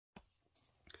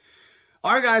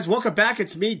All right, guys, welcome back.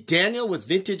 It's me, Daniel, with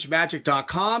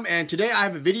VintageMagic.com, and today I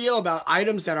have a video about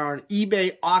items that are on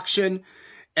eBay auction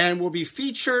and will be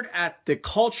featured at the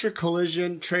Culture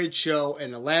Collision trade show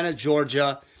in Atlanta,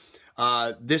 Georgia,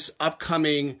 this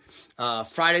upcoming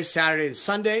Friday, Saturday, and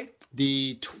Sunday,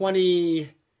 the 25th,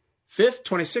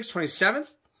 26th,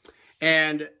 27th.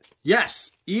 And yes,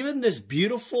 even this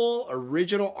beautiful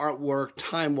original artwork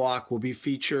time walk will be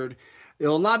featured. It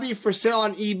will not be for sale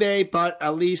on eBay, but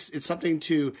at least it's something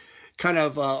to kind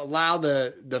of allow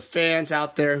the fans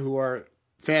out there who are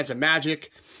fans of Magic,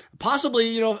 possibly,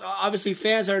 you know, obviously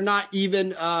fans that are not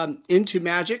even into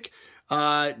Magic,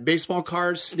 baseball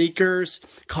cards, sneakers,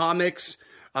 comics.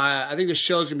 I think the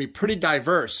show is going to be pretty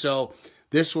diverse. So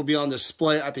this will be on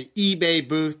display at the eBay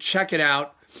booth. Check it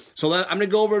out. So I'm going to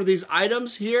go over these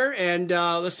items here and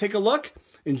let's take a look.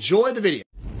 Enjoy the video.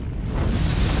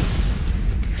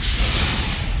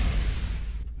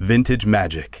 Vintage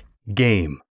Magic.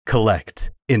 Game,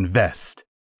 collect, invest.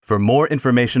 For more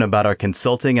information about our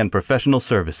consulting and professional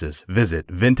services, visit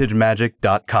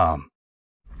VintageMagic.com.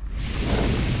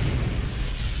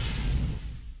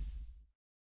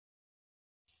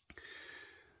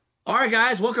 All right,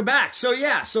 guys, welcome back.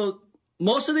 So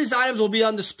most of these items will be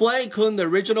on display, including the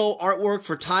original artwork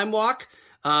for Time Walk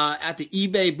at the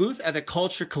eBay booth at the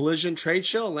Culture Collision Trade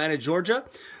Show, Atlanta, Georgia.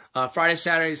 Friday,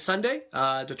 Saturday, Sunday,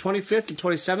 the 25th and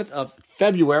 27th of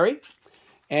February.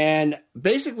 And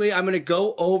basically, I'm going to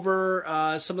go over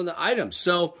some of the items.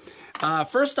 So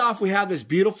first off, we have this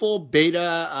beautiful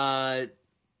beta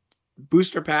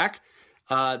booster pack.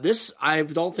 This I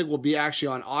don't think will be actually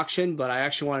on auction, but I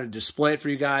actually wanted to display it for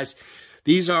you guys.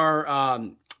 These are,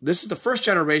 this is the first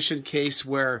generation case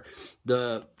where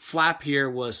the flap here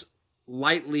was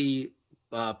lightly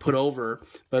put over,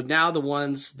 but now the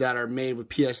ones that are made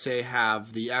with PSA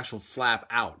have the actual flap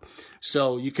out.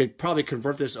 So you could probably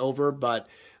convert this over, but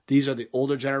these are the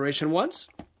older generation ones.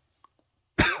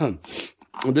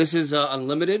 This is an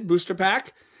unlimited booster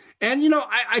pack. And, you know,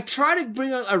 I try to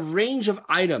bring a range of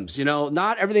items. You know,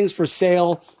 not everything's for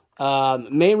sale.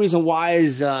 Main reason why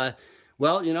is,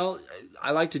 well, you know,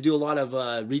 I like to do a lot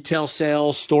of retail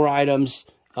sales, store items,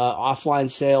 offline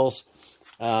sales.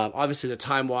 Obviously, the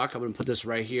Time Walk, I'm going to put this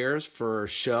right here for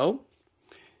show.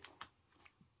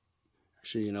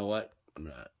 Actually, you know what? I'm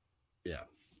going to, yeah,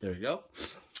 there you go.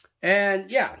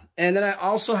 And yeah, and then I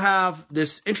also have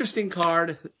this interesting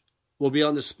card will be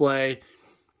on display.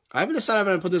 I haven't decided if I'm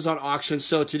going to put this on auction.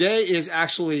 So today is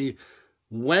actually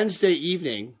Wednesday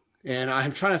evening, and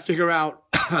I'm trying to figure out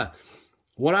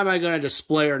what am I going to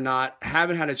display or not.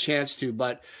 Haven't had a chance to,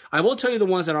 but I will tell you the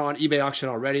ones that are on eBay auction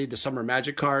already, the Summer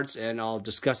Magic cards, and I'll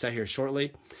discuss that here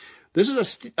shortly. This is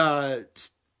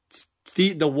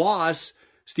Steve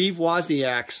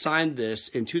Wozniak signed this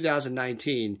in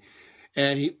 2019,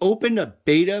 and he opened a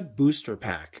beta booster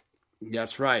pack.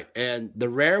 That's right, and the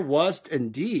rare was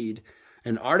indeed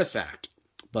an artifact,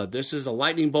 but this is a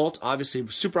lightning bolt, obviously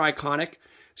super iconic.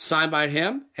 Signed by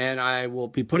him, and I will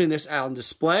be putting this out on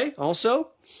display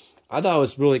also. I thought it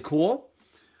was really cool.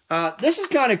 This is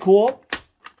kind of cool.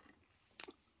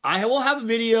 I will have a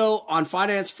video on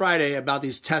Finance Friday about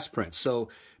these test prints, so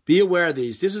be aware of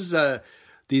these. This is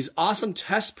these awesome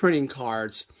test printing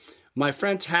cards. My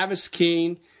friend Tavis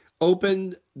King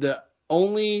opened the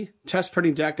only test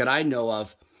printing deck that I know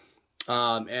of,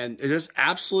 and they're just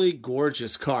absolutely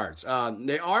gorgeous cards.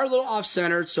 They are a little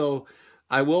off-centered, so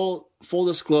I will, full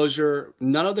disclosure,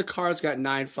 none of the cards got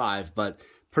 9.5, but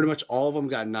pretty much all of them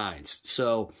got 9s.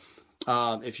 So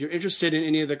if you're interested in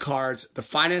any of the cards, the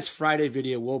Finance Friday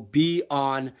video will be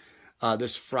on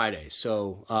this Friday.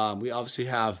 So we obviously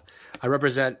have, I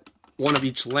represent one of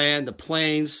each land, the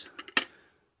Plains,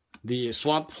 the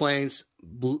Swamp Plains,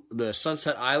 the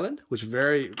Sunset Island, which is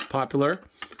very popular,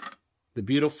 the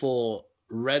beautiful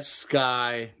Red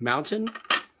Sky Mountain,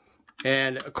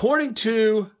 and according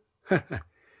to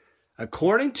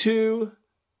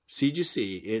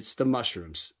CGC, it's the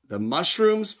mushrooms. The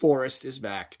mushrooms forest is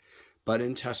back, but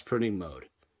in test printing mode.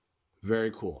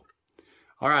 Very cool.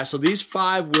 All right, so these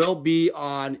 5 will be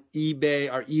on eBay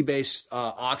or eBay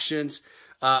auctions.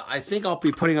 I think I'll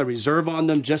be putting a reserve on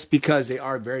them just because they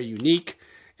are very unique,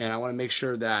 and I want to make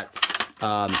sure that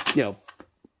you know,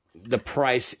 the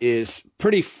price is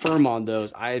pretty firm on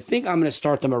those. I think I'm going to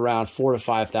start them around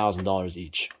 $4,000 to $5,000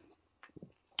 each,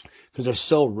 because they're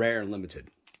so rare and limited.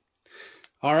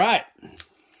 All right.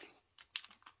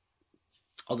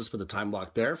 I'll just put the time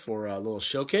block there for a little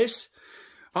showcase.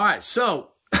 All right,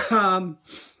 so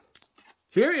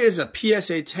here is a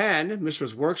PSA 10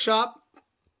 Mishra's Workshop.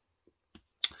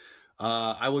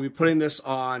 I will be putting this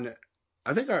on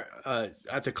I think our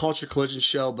at the Culture Collision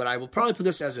show, but I will probably put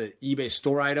this as an eBay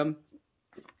store item.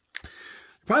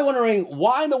 Probably wondering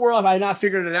why in the world have I not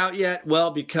figured it out yet?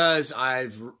 Well, because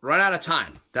I've run out of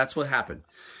time. That's what happened.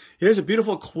 Here's a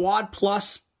beautiful Quad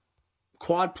Plus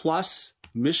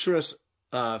Mishra's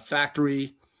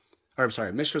factory, or I'm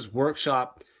sorry, Mishra's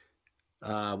workshop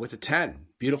with a 10.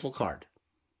 Beautiful card.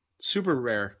 Super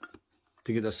rare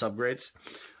to get the subgrades.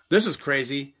 This is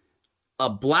crazy. A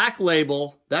black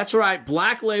label. That's right.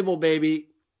 Black label, baby.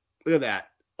 Look at that.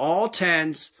 All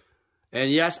 10s.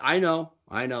 And yes, I know.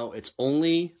 It's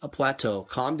only a plateau.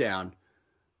 Calm down.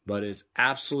 But it's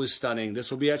absolutely stunning. This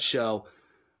will be at show,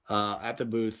 at the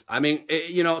booth. I mean,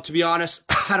 to be honest,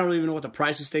 I don't even know what the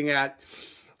price is staying at.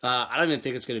 I don't even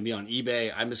think it's going to be on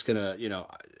eBay. I'm just going to,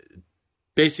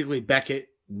 basically Beckett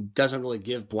doesn't really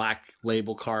give black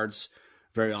label cards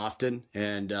very often.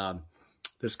 And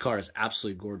this card is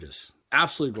absolutely gorgeous.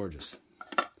 Absolutely gorgeous.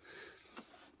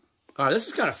 All right, this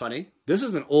is kind of funny. This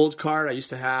is an old card I used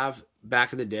to have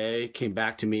back in the day. Came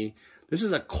back to me. This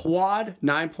is a Quad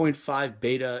 9.5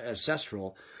 Beta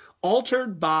Ancestral,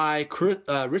 altered by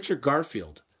Richard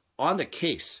Garfield on the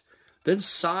case, then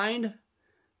signed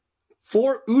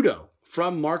for Udo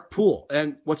from Mark Poole.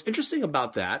 And what's interesting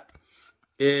about that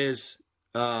is,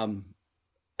 I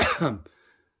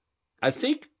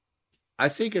think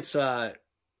it's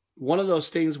one of those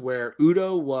things where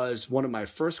Udo was one of my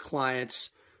first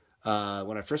clients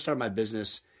when I first started my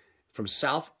business from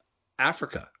South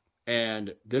Africa,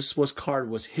 and this card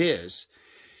was his.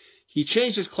 He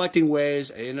changed his collecting ways.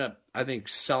 I ended up, I think,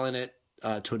 selling it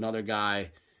to another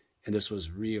guy, and this was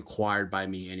reacquired by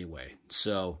me anyway.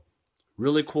 So,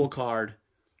 really cool card.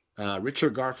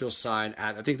 Richard Garfield signed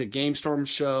at, I think, the Game Storm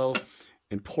show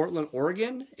in Portland,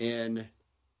 Oregon in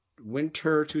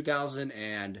winter 2000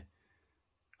 and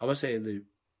I want to say the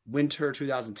winter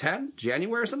 2010,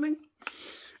 January or something.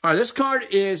 All right, this card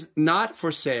is not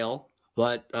for sale,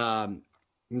 but I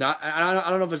don't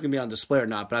know if it's going to be on display or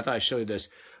not, but I thought I'd show you this.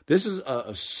 This is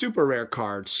a super rare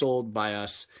card sold by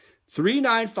us.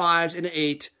 395s and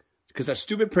 8, because that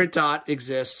stupid print dot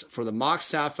exists for the Mox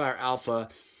Sapphire Alpha,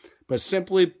 but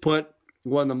simply put,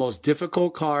 one of the most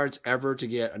difficult cards ever to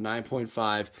get a 9.5.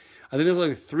 I think there's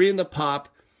like 3 in the pop,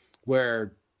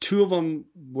 where 2 of them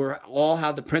all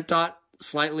have the print dot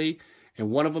slightly, and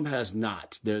 1 of them has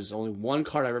not. There's only 1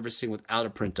 card I've ever seen without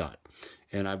a print dot,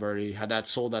 and I've already had that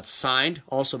sold. That's signed,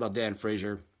 also about Dan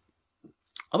Frazier.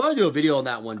 I'm going to do a video on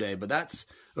that one day, but that's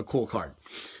a cool card.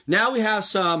 Now we have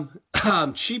some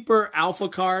cheaper alpha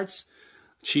cards.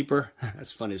 Cheaper,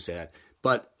 that's funny to say that,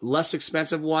 but less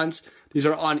expensive ones. These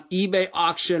are on eBay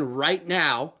auction right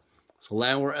now. So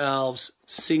Landwehr Elves,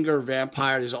 Singer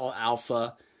Vampire, these are all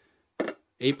alpha.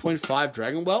 8.5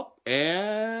 Dragon Whelp,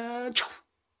 and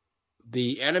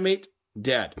the Animate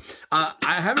Dead. I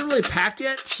haven't really packed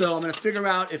yet, so I'm going to figure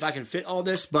out if I can fit all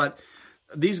this, but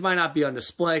these might not be on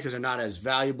display because they're not as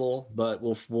valuable, but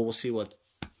we'll see what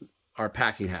our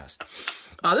packing has.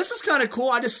 This is kind of cool.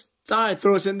 I just thought I'd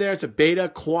throw this in there. It's a Beta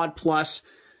Quad Plus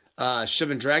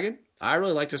Shivan Dragon. I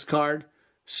really like this card.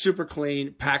 Super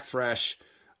clean, packed fresh.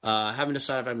 Haven't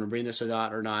decided if I'm going to bring this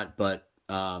or not, but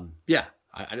yeah.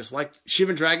 I just like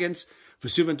Shivan Dragons,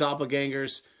 Vesuvian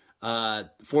Doppelgangers,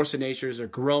 Force of Natures are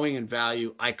growing in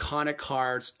value. Iconic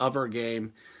cards of our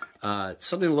game.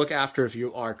 Something to look after if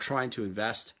you are trying to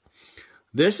invest.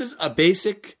 This is a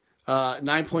basic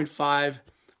 9.5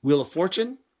 Wheel of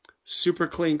Fortune. Super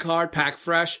clean card, packed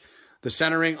fresh. The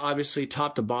centering, obviously,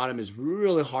 top to bottom, is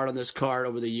really hard on this card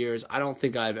over the years. I don't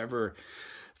think I've ever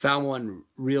found one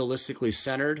realistically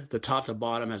centered. The top to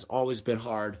bottom has always been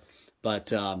hard,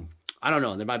 but I don't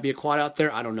know. There might be a quad out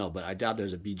there. I don't know, but I doubt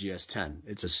there's a BGS 10.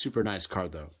 It's a super nice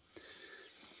card, though.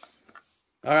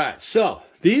 All right, so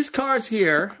these cards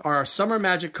here are Summer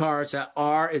Magic cards that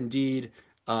are indeed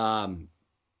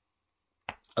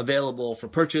available for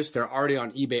purchase. They're already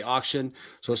on eBay auction.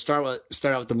 So let's start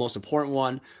out with the most important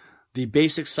one. The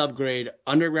basic subgrade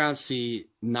Underground Sea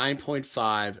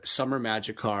 9.5 Summer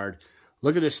Magic card.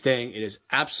 Look at this thing. It is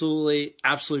absolutely,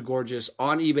 absolutely gorgeous.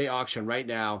 On eBay auction right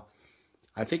now.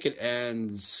 I think it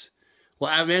ends,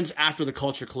 well, it ends after the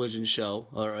Culture Collision show,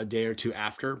 or a day or two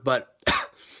after, but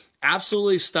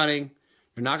absolutely stunning.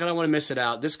 You're not going to want to miss it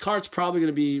out. This card's probably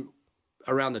going to be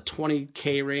around the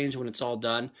 20K range when it's all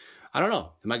done. I don't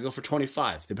know. It might go for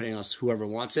 25, depending on whoever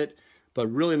wants it, but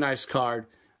really nice card.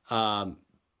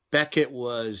 Beckett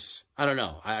was, I don't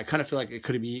know. I kind of feel like it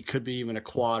could be even a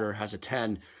quad or has a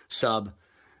 10 sub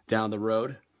down the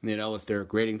road, if their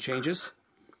grading changes.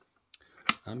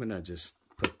 I'm going to just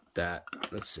put that,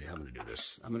 let's see how I'm going to do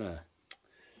this. I'm going to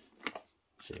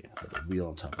see, put the wheel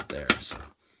on top of there. So,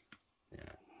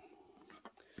 yeah.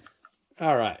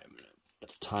 All right. I'm gonna put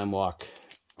the time walk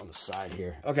on the side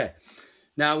here. Okay.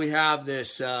 Now we have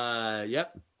this,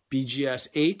 BGS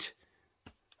 8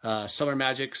 Summer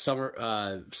Magic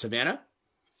Summer Savannah.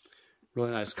 Really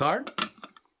nice card.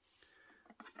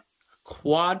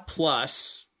 Quad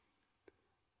Plus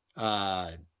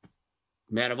Mana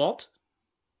Vault.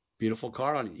 Beautiful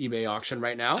card on eBay auction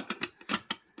right now.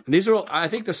 And these are, I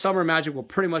think the Summer Magic will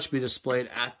pretty much be displayed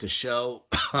at the show.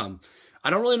 I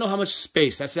don't really know how much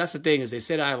space. That's the thing, is they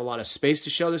said I have a lot of space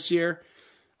to show this year.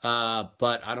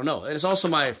 But I don't know. It's also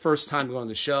my first time going to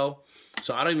the show,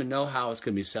 so I don't even know how it's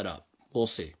going to be set up. We'll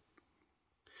see.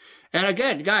 And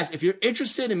again, guys, if you're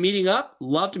interested in meeting up,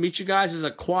 love to meet you guys. This is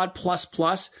a Quad Plus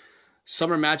Plus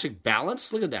Summer Magic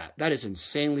Balance. Look at that. That is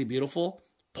insanely beautiful.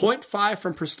 0.5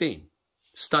 from Pristine.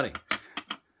 Stunning.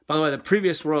 By the way, the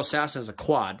previous Royal Assassin is a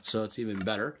quad, so it's even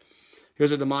better.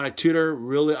 Here's a Demonic Tutor.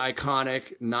 Really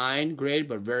iconic 9 grade,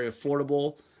 but very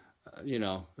affordable.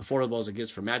 Affordable as it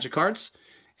gets for Magic cards.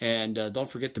 And don't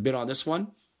forget to bid on this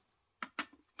one.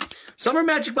 Summer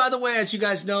Magic, by the way, as you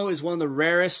guys know, is one of the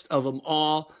rarest of them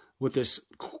all with this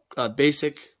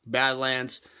basic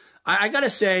Badlands. I got to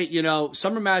say,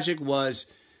 Summer Magic was,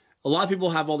 a lot of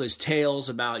people have all these tales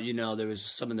about, there was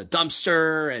some in the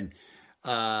dumpster and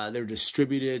they were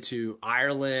distributed to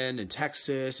Ireland and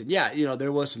Texas. And yeah,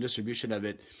 there was some distribution of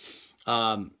it.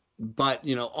 But,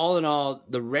 all in all,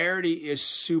 the rarity is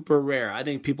super rare. I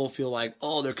think people feel like,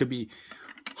 oh, there could be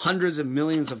hundreds of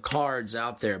millions of cards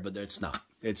out there, but it's not.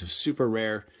 It's super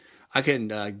rare. I can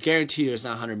guarantee you it's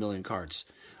not 100 million cards.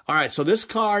 All right, so this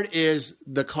card is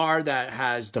the card that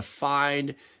has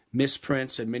defined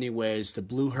misprints in many ways. The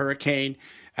Blue Hurricane.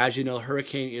 As you know,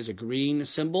 Hurricane is a green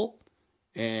symbol,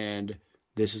 and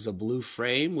this is a blue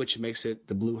frame, which makes it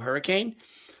the Blue Hurricane.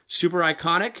 Super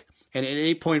iconic, and an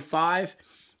 8.5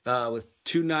 with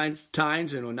 2 9s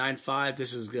and a 9.5.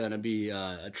 This is going to be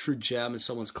a true gem in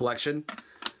someone's collection.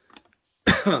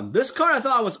 This card I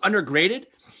thought was undergraded.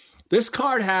 This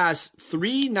card has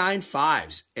 3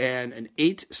 9.5s and an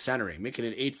 8 centering, making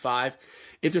it 8.5.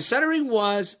 If the centering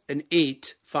was an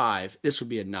 8.5, this would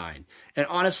be a 9. And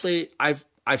honestly, I've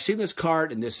seen this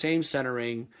card in the same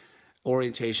centering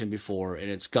orientation before, and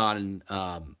it's gotten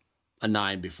a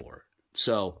 9 before.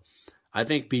 So I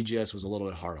think BGS was a little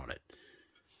bit hard on it.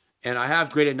 And I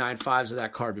have graded 9.5s of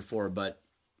that card before, but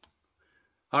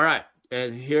all right.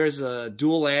 And here's a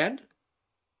dual land.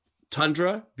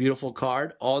 Tundra, beautiful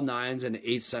card. All 9s and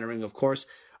 8 centering, of course.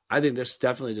 I think this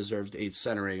definitely deserves 8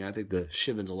 centering. I think the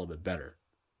Shivan's a little bit better.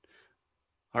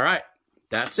 All right.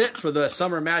 That's it for the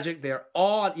Summer Magic. They're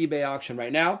all on eBay auction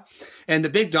right now. And the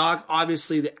big dog,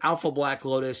 obviously, the Alpha Black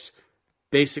Lotus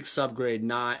basic subgrade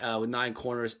 9 with 9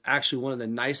 corners. Actually, one of the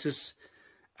nicest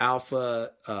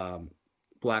Alpha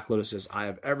Black Lotuses I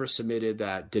have ever submitted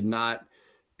that did not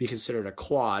be considered a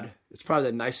quad. It's probably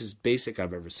the nicest basic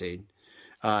I've ever seen.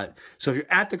 So if you're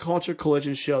at the Culture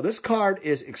Collision show, this card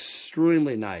is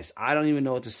extremely nice. I don't even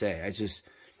know what to say.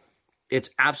 It's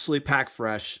absolutely packed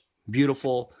fresh,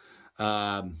 beautiful.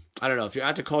 I don't know. If you're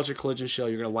at the Culture Collision show,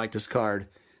 you're going to like this card,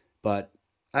 but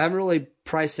I haven't really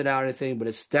priced it out or anything, but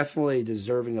it's definitely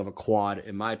deserving of a quad,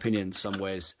 in my opinion, in some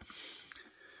ways.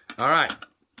 All right.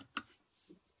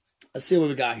 Let's see what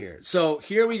we got here. So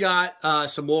here we got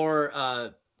some more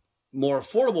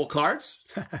affordable cards.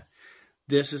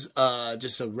 This is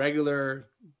just a regular,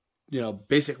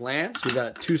 basic lands. We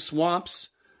got 2 swamps.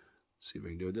 Let's see if we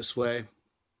can do it this way.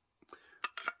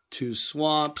 2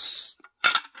 swamps,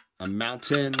 a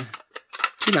mountain,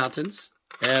 2 mountains.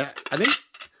 And I think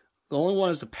the only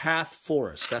one is the Path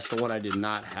Forest. That's the one I did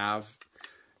not have.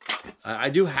 I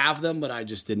do have them, but I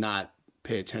just did not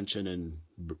pay attention and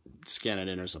scan it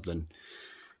in or something.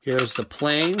 Here's the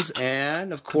plains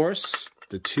and, of course,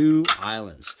 the 2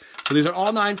 islands. So these are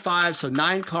all 9.5, so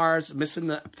 9 cards, missing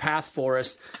the Path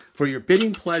Forest. For your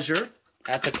bidding pleasure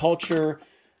at the Culture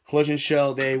Collision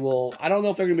show, they will, I don't know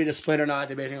if they're going to be displayed or not,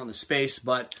 depending on the space,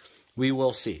 but we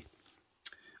will see.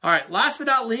 All right, last but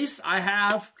not least, I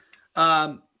have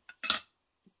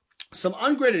some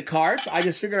ungraded cards. I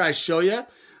just figured I'd show you.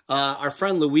 Our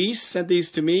friend Luis sent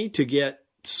these to me to get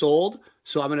sold,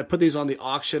 so I'm going to put these on the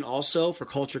auction also for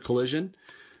Culture Collision.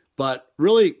 But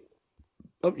really,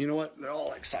 oh, you know what? They're all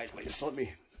like sideways. So let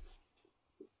me.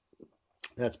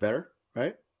 That's better,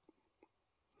 right?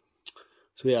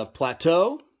 So we have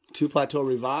Plateau, 2 Plateau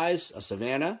Revise, a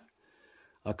Savannah,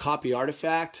 a Copy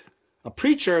Artifact, a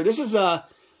Preacher. This is a,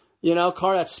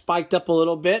 card that's spiked up a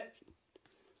little bit.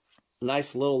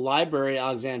 Nice little Library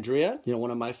Alexandria.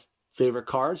 One of my favorite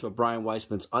cards, but Brian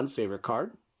Weissman's unfavorite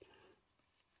card.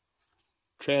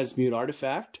 Transmute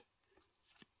Artifact,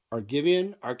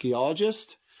 Argivian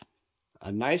Archaeologist,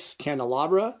 a nice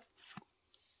candelabra,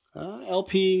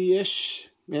 LP-ish,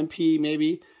 MP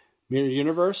maybe, Mirror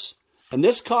Universe. And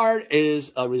this card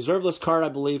is a reserve list card, I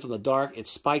believe, from the dark.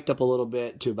 It's spiked up a little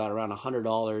bit to about around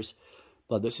 $100,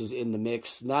 but this is in the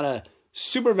mix. Not a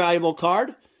super valuable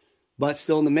card, but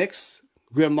still in the mix.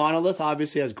 Grim Monolith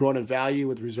obviously has grown in value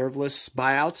with reserve list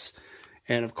buyouts.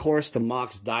 And of course, the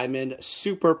Mox Diamond,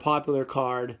 super popular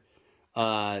card,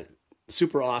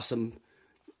 super awesome,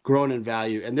 grown in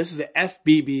value. And this is a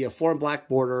FBB, a foreign black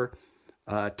border,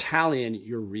 Italian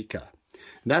Eureka.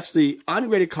 And that's the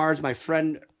ungraded cards my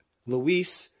friend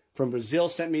Luis from Brazil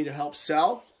sent me to help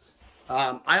sell.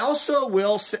 I also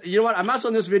will, you know what, I might as well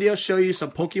in this video show you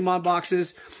some Pokemon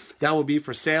boxes that will be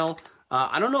for sale.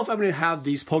 I don't know if I'm going to have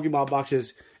these Pokemon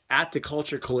boxes at the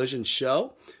Culture Collision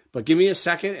show, but give me a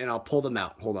second and I'll pull them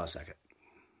out. Hold on a second.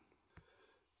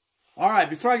 All right,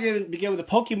 before I begin with the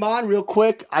Pokemon real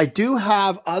quick, I do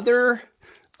have other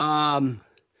Summer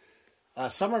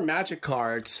Magic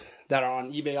cards that are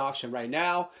on eBay auction right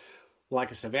now,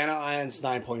 like a Savannah Islands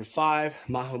 9.5,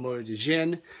 Mahomo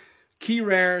Dejin, key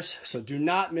rares, so do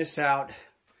not miss out.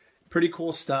 Pretty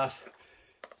cool stuff.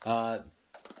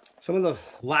 Some of the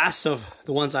last of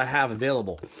the ones I have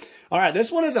available. All right,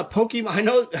 this one is a Pokemon. I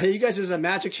know you guys is a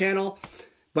Magic channel,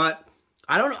 but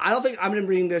I don't think I'm going to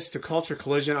bring this to Culture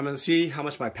Collision. I'm going to see how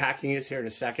much my packing is here in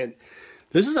a second.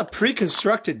 This is a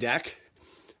pre-constructed deck.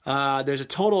 There's a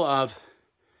total of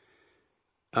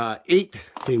 8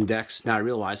 theme decks. Now I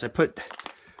realize I put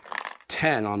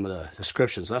 10 on the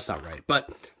description, so that's not right.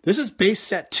 But this is base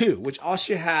set 2, which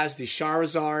also has the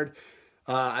Charizard.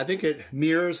 I think it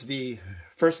mirrors the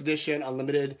first edition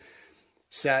Unlimited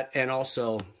set, and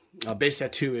also base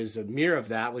set 2 is a mirror of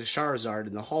that with Charizard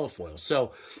and the holofoil.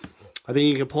 So I think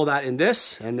you can pull that in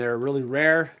this, and they're really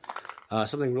rare,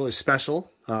 something really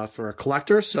special for a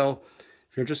collector. So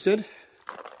if you're interested.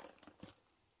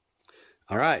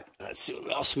 All right, let's see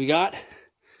what else we got.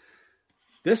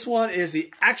 This one is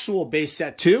the actual base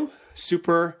set 2.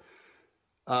 Super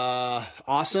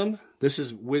awesome. This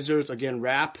is Wizards, again,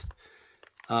 wrap.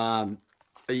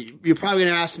 You're probably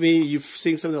going to ask me, you've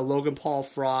seen some of the Logan Paul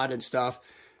fraud and stuff.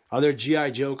 Are there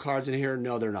G.I. Joe cards in here?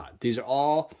 No, they're not. These are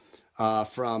all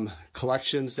from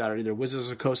collections that are either Wizards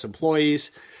of the Coast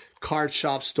employees, card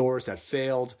shop stores that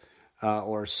failed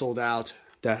or sold out,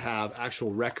 that have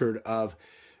actual record of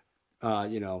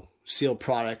sealed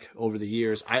product over the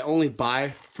years. I only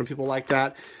buy from people like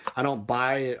that. I don't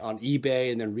buy it on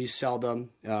eBay and then resell them.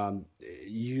 You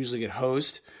usually get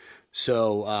hosed.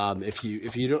 So if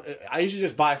you don't, I usually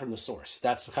just buy from the source.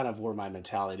 That's kind of where my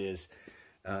mentality is.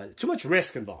 Too much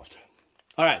risk involved.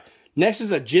 All right. Next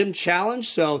is a Gym Challenge.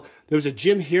 So there was a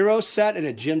Gym Hero set and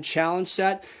a Gym Challenge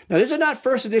set. Now these are not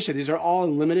first edition. These are all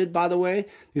unlimited, by the way.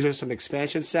 These are some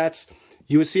expansion sets.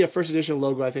 You would see a first edition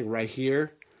logo, I think, right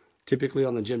here. Typically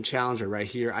on the Gym Challenge or right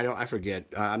here. I forget.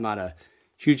 I'm not a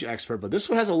huge expert, but this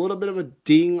one has a little bit of a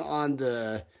ding on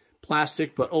the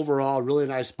plastic, but overall, really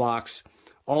nice box.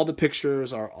 All the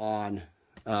pictures are on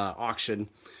auction.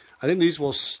 I think these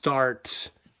will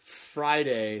start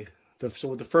Friday,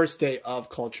 so the first day of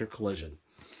Culture Collision.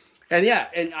 And yeah,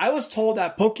 and I was told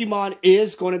that Pokemon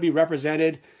is going to be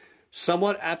represented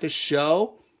somewhat at the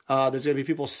show. There's going to be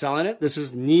people selling it. This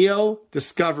is Neo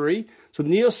Discovery. So the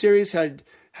Neo series had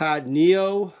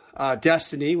Neo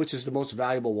Destiny, which is the most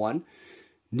valuable one.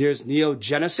 There's Neo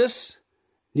Genesis,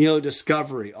 Neo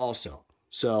Discovery also.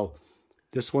 So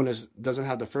this one doesn't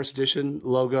have the first edition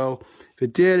logo. If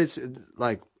it did, it's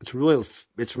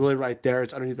really right there.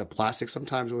 It's underneath the plastic.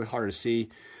 Sometimes really hard to see,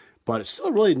 but it's still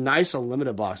a really nice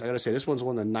unlimited box. I gotta say, this one's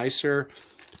one of the nicer.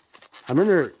 I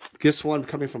remember this one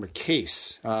coming from a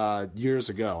case years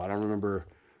ago. I don't remember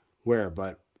where,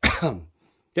 but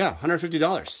yeah,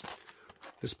 $150.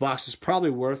 This box is probably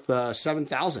worth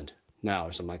 $7,000 now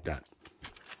or something like that.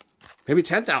 Maybe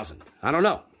 $10,000. I don't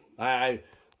know. I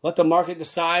let the market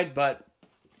decide, but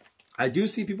I do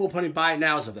see people putting buy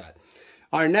nows of that.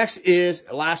 Our next is,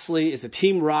 lastly, is the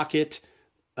Team Rocket.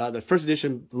 The first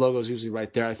edition logo is usually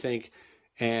right there, I think.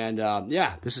 And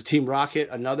yeah, this is Team Rocket,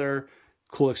 another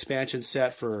cool expansion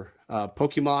set for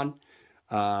Pokemon.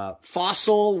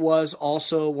 Fossil was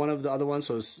also one of the other ones,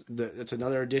 so it's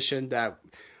another edition that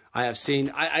I have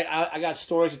seen. I got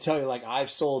stories to tell you. Like I've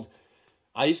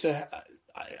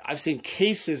seen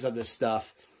cases of this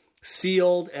stuff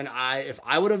sealed, and if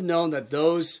I would have known that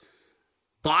those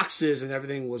boxes and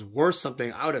everything was worth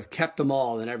something, I would have kept them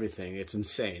all and everything. It's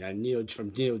insane. From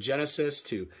Neo Genesis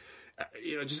to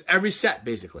just every set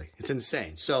basically. It's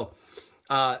insane. So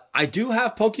I do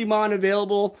have Pokemon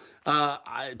available.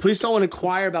 Please don't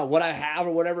inquire about what I have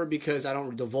or whatever, because I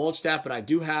don't divulge that, but I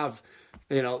do have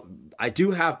I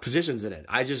do have positions in it.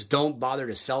 I just don't bother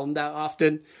to sell them that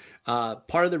often.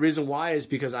 Part of the reason why is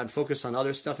because I'm focused on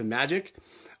other stuff in Magic.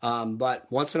 But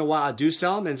once in a while I do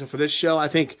sell them. And so for this show, I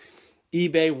think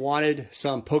eBay wanted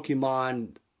some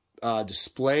Pokemon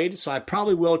displayed. So I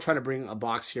probably will try to bring a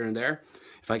box here and there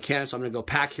if I can. So I'm going to go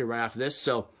pack here right after this.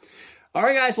 So, all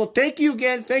right, guys. Well, thank you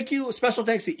again. Thank you. Special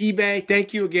thanks to eBay.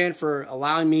 Thank you again for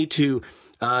allowing me to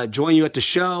join you at the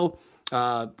show,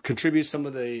 contribute some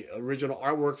of the original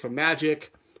artwork from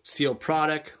Magic, sealed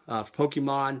product for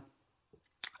Pokemon,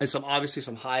 and obviously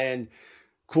some high-end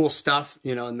cool stuff,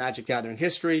 in Magic Gathering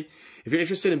history. If you're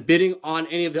interested in bidding on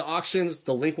any of the auctions,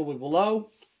 the link will be below.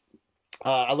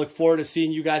 I look forward to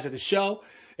seeing you guys at the show.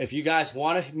 If you guys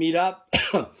want to meet up,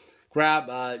 grab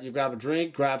a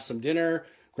drink, grab some dinner,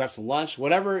 grab some lunch,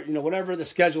 whatever the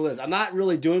schedule is. I'm not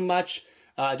really doing much.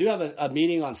 I do have a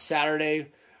meeting on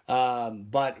Saturday,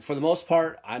 but for the most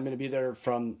part, I'm going to be there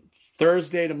from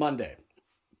Thursday to Monday.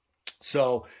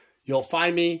 So you'll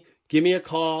find me. Give me a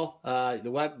call. My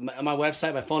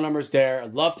website, my phone number is there.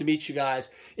 I'd love to meet you guys.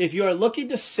 If you are looking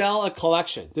to sell a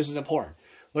collection, this is important.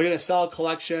 Looking to sell a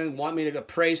collection, want me to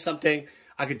appraise something,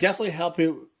 I could definitely help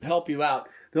you out.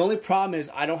 The only problem is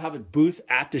I don't have a booth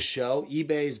at the show.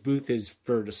 eBay's booth is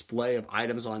for display of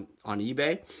items on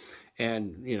eBay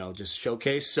and, just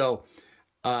showcase. So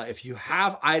if you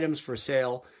have items for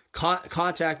sale,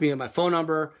 contact me at my phone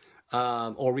number,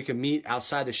 or we can meet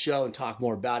outside the show and talk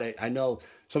more about it. I know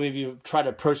some of you have tried to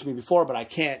approach me before, but I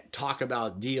can't talk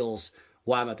about deals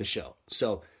while I'm at the show.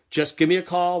 So just give me a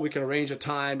call. We can arrange a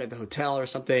time at the hotel or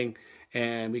something,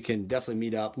 and we can definitely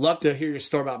meet up. Love to hear your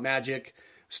story about Magic,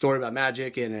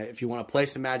 and if you want to play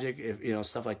some Magic, if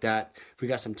stuff like that. If we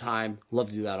got some time, love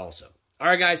to do that also. All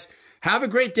right, guys, have a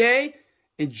great day.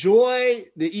 Enjoy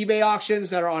the eBay auctions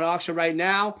that are on auction right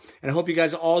now, and I hope you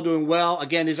guys are all doing well.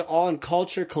 Again, these are all in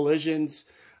Culture Collisions.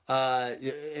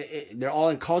 They're all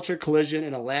in Culture Collision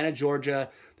in Atlanta, Georgia.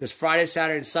 This Friday,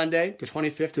 Saturday, and Sunday, the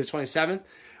 25th to the 27th.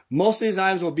 Most of these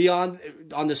items will be on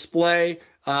display,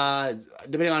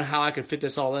 depending on how I can fit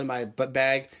this all in my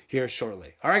bag here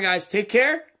shortly. All right, guys, take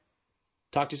care.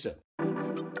 Talk to you soon.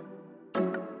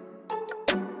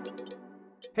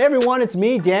 Hey everyone, it's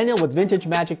me, Daniel with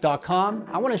VintageMagic.com.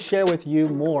 I want to share with you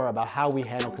more about how we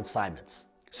handle consignments.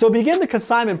 So to begin the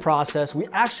consignment process, we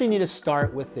actually need to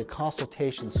start with the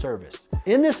consultation service.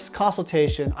 In this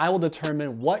consultation, I will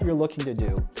determine what you're looking to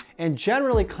do. And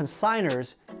generally,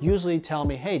 consigners usually tell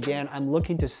me, hey Dan, I'm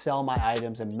looking to sell my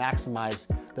items and maximize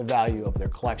the value of their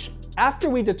collection. After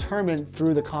we determine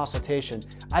through the consultation,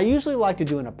 I usually like to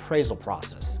do an appraisal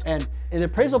process. And an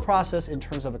appraisal process in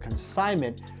terms of a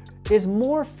consignment is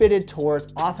more fitted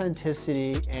towards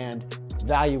authenticity and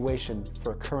valuation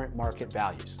for current market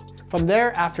values. From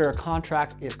there, after a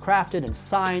contract is crafted and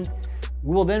signed,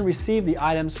 we will then receive the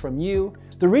items from you.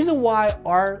 The reason why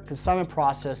our consignment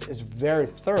process is very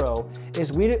thorough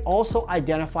is we also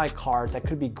identify cards that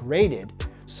could be graded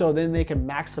so then they can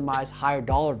maximize higher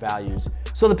dollar values.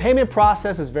 So the payment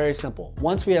process is very simple.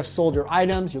 Once we have sold your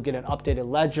items, you'll get an updated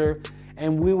ledger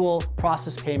and we will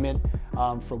process payment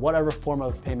for whatever form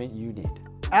of payment you need.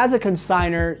 As a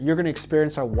consignor, you're gonna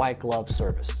experience our white glove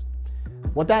service.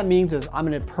 What that means is I'm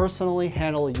gonna personally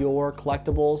handle your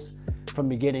collectibles from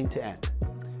beginning to end.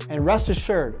 And rest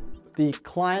assured, the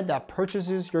client that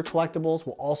purchases your collectibles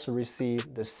will also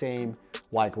receive the same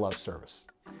white glove service.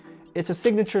 It's a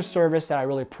signature service that I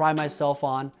really pride myself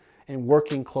on in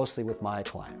working closely with my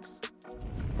clients.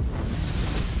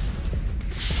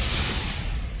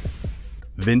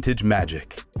 Vintage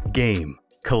Magic. Game,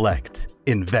 collect,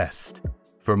 invest.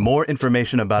 For more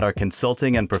information about our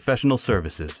consulting and professional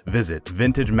services, visit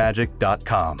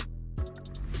vintagemagic.com.